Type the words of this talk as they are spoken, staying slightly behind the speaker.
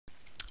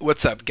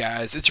What's up,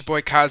 guys? It's your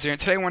boy Kaz here, and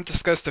today I want to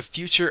discuss the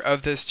future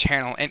of this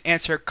channel and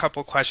answer a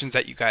couple questions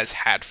that you guys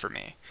had for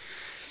me.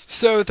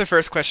 So the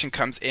first question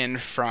comes in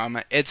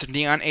from It's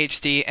Neon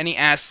HD, and he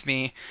asks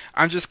me,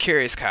 I'm just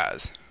curious,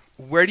 Kaz,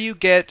 where do you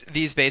get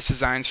these base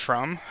designs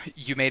from?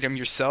 You made them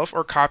yourself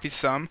or copied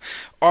some?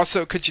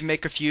 Also, could you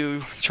make a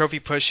few trophy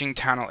pushing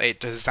Town Hall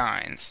 8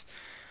 designs?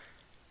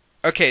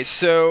 Okay,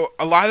 so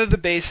a lot of the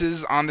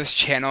bases on this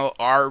channel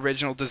are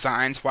original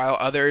designs, while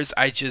others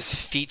I just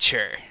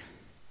feature.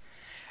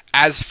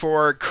 As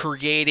for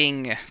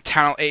creating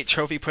Town Hall 8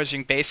 trophy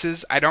pushing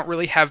bases, I don't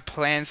really have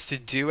plans to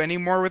do any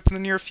more within the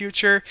near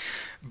future,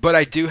 but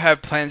I do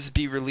have plans to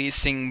be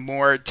releasing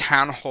more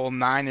Town Hall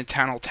 9 and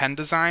Town Hall 10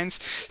 designs,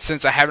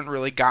 since I haven't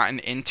really gotten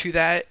into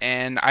that,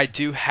 and I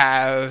do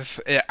have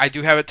a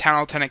Town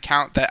Hall 10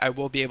 account that I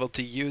will be able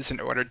to use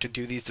in order to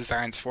do these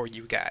designs for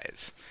you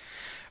guys.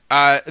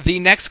 The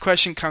next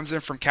question comes in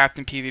from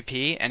Captain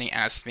PvP, and he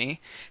asks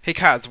me, Hey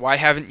Kaz, why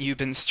haven't you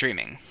been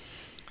streaming?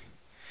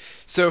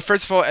 So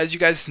first of all, as you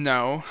guys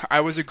know,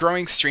 I was a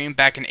growing stream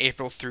back in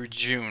April through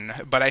June,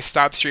 but I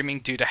stopped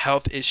streaming due to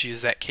health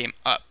issues that came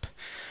up.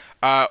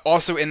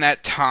 Also in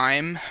that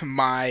time,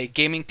 my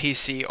gaming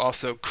PC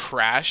also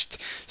crashed,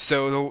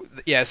 so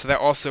that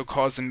also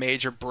caused a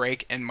major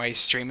break in my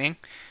streaming.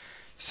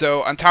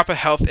 So on top of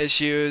health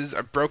issues,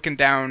 a broken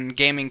down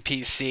gaming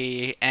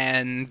PC,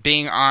 and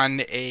being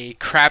on a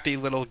crappy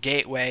little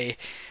gateway,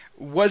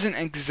 wasn't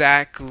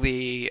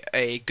exactly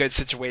a good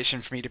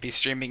situation for me to be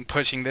streaming,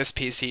 pushing this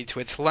PC to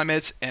its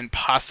limits and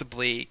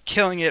possibly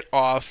killing it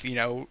off,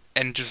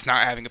 and just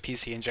not having a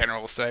PC in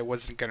general, so I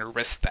wasn't going to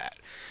risk that.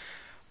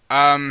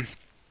 On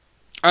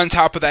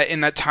top of that, in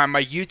that time,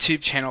 my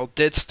YouTube channel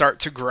did start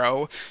to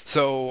grow,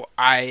 so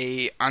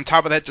I, on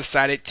top of that,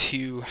 decided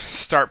to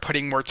start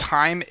putting more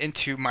time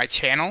into my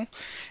channel,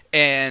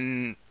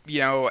 and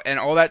and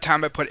all that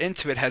time I put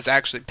into it has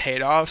actually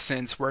paid off,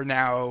 since we're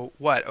now,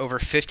 over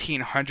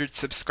 1,500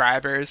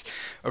 subscribers,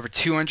 over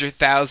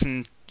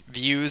 200,000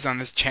 views on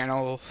this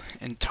channel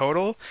in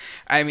total.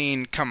 I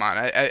mean, come on.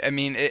 I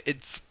mean,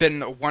 it's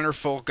been a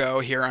wonderful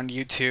go here on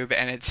YouTube,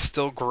 and it's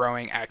still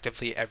growing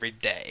actively every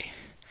day.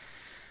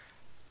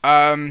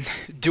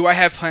 Do I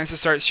have plans to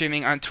start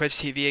streaming on Twitch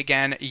TV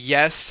again?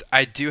 Yes,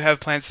 I do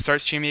have plans to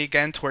start streaming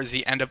again towards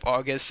the end of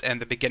August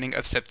and the beginning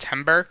of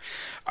September.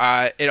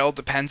 It all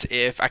depends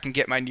if I can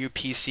get my new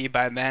PC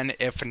by then.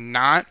 If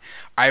not,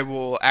 I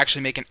will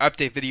actually make an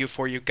update video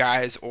for you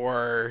guys,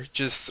 or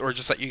just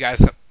let you guys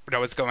know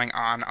what's going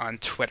on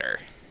Twitter.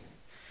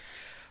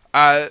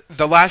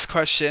 The last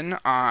question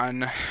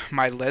on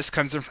my list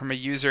comes in from a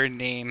user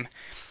named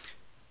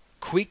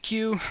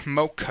Quiku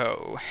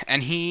Moko,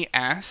 and he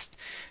asked,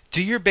 do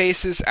your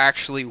bases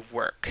actually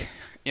work?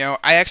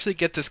 I actually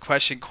get this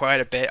question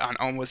quite a bit on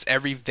almost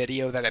every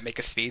video that I make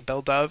a speed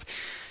build of.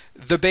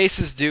 The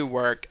bases do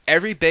work.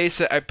 Every base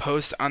that I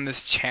post on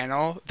this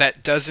channel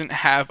that doesn't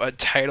have a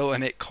title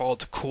in it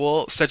called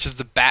cool, such as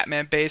the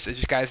Batman base, as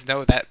you guys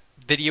know, that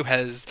video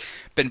has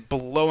been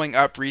blowing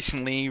up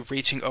recently,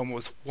 reaching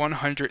almost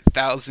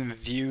 100,000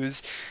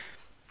 views.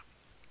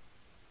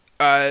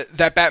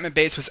 That Batman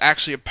base was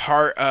actually a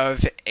part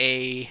of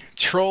a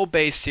troll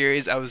base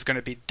series I was going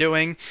to be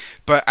doing,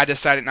 but I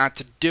decided not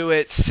to do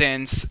it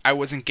since I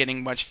wasn't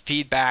getting much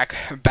feedback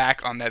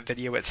back on that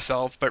video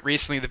itself. But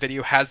recently the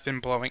video has been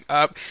blowing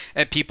up,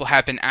 and people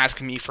have been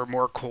asking me for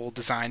more cool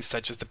designs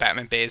such as the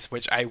Batman base,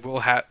 which I will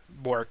have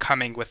more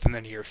coming within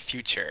the near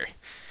future.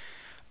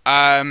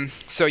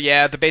 So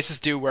yeah, the bases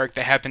do work.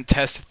 They have been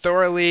tested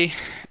thoroughly,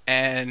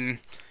 and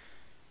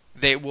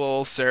they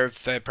will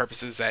serve the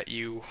purposes that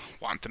you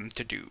want them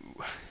to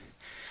do.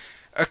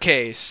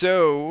 Okay,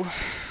 so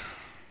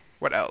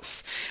what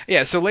else?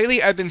 Yeah, so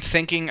lately I've been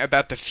thinking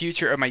about the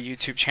future of my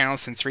YouTube channel,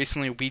 since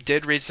recently we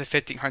did reach the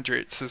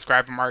 1,500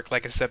 subscriber mark,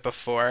 like I said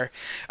before.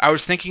 I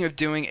was thinking of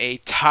doing a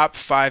top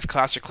 5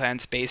 Clash of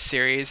Clans base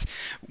series,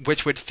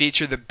 which would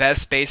feature the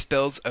best base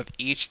builds of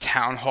each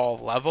Town Hall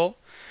level.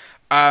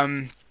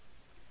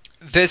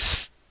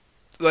 This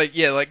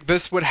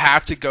would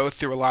have to go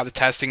through a lot of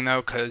testing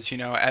though, because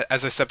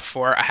as I said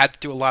before, I had to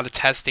do a lot of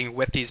testing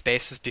with these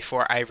bases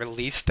before I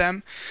released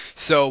them.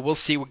 So we'll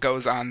see what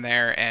goes on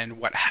there and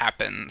what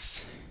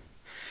happens.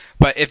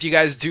 But if you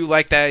guys do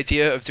like that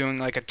idea of doing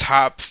like a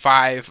top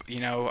 5,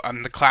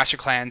 the Clash of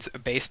Clans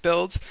base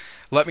builds,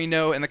 let me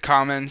know in the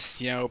comments.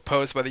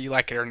 Post whether you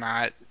like it or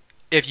not,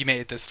 if you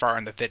made it this far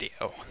in the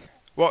video.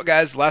 Well,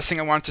 guys, last thing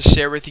I want to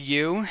share with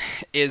you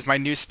is my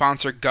new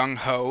sponsor,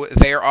 Gungho.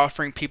 They are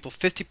offering people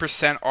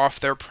 50% off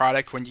their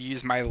product when you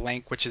use my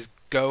link, which is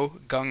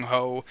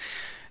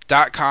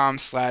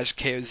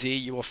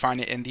gogungho.com/KOZ. You will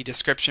find it in the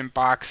description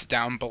box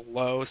down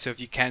below. So if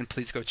you can,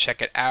 please go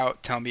check it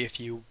out. Tell me if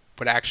you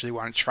would actually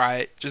want to try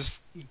it.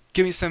 Just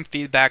give me some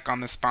feedback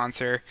on the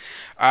sponsor.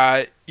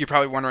 You're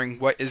probably wondering,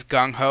 what is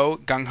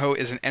Gungho? Gungho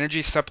is an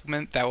energy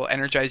supplement that will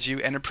energize you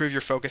and improve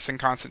your focus and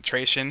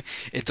concentration.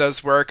 It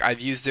does work.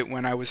 I've used it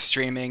when I was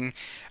streaming.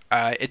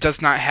 It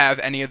does not have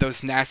any of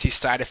those nasty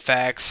side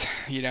effects,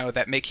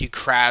 that make you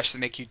crash, that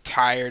make you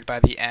tired by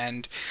the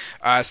end,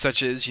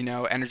 such as,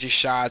 energy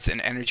shots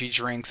and energy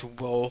drinks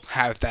will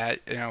have that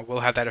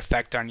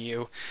effect on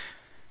you.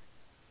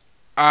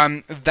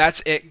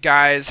 That's it,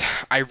 guys.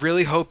 I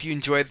really hope you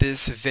enjoyed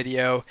this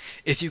video.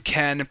 If you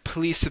can,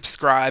 please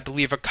subscribe,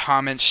 leave a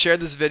comment, share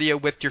this video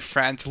with your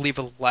friends, leave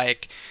a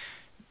like.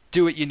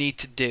 Do what you need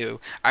to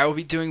do. I will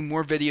be doing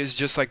more videos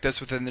just like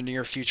this within the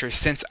near future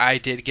since I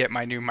did get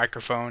my new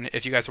microphone.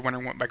 If you guys are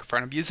wondering what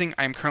microphone I'm using,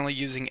 I'm currently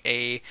using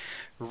a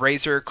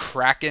Razer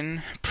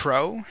Kraken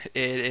Pro.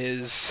 It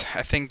is,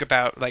 I think,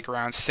 about like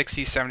around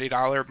 $60,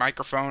 $70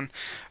 microphone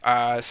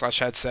slash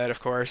headset,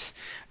 of course.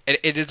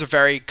 It is a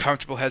very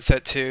comfortable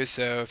headset too,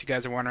 so if you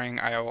guys are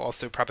wondering, I will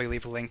also probably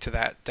leave a link to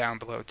that down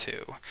below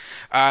too.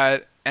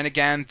 And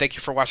again, thank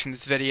you for watching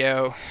this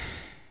video,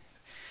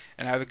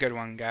 and have a good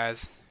one,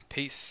 guys.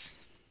 Peace.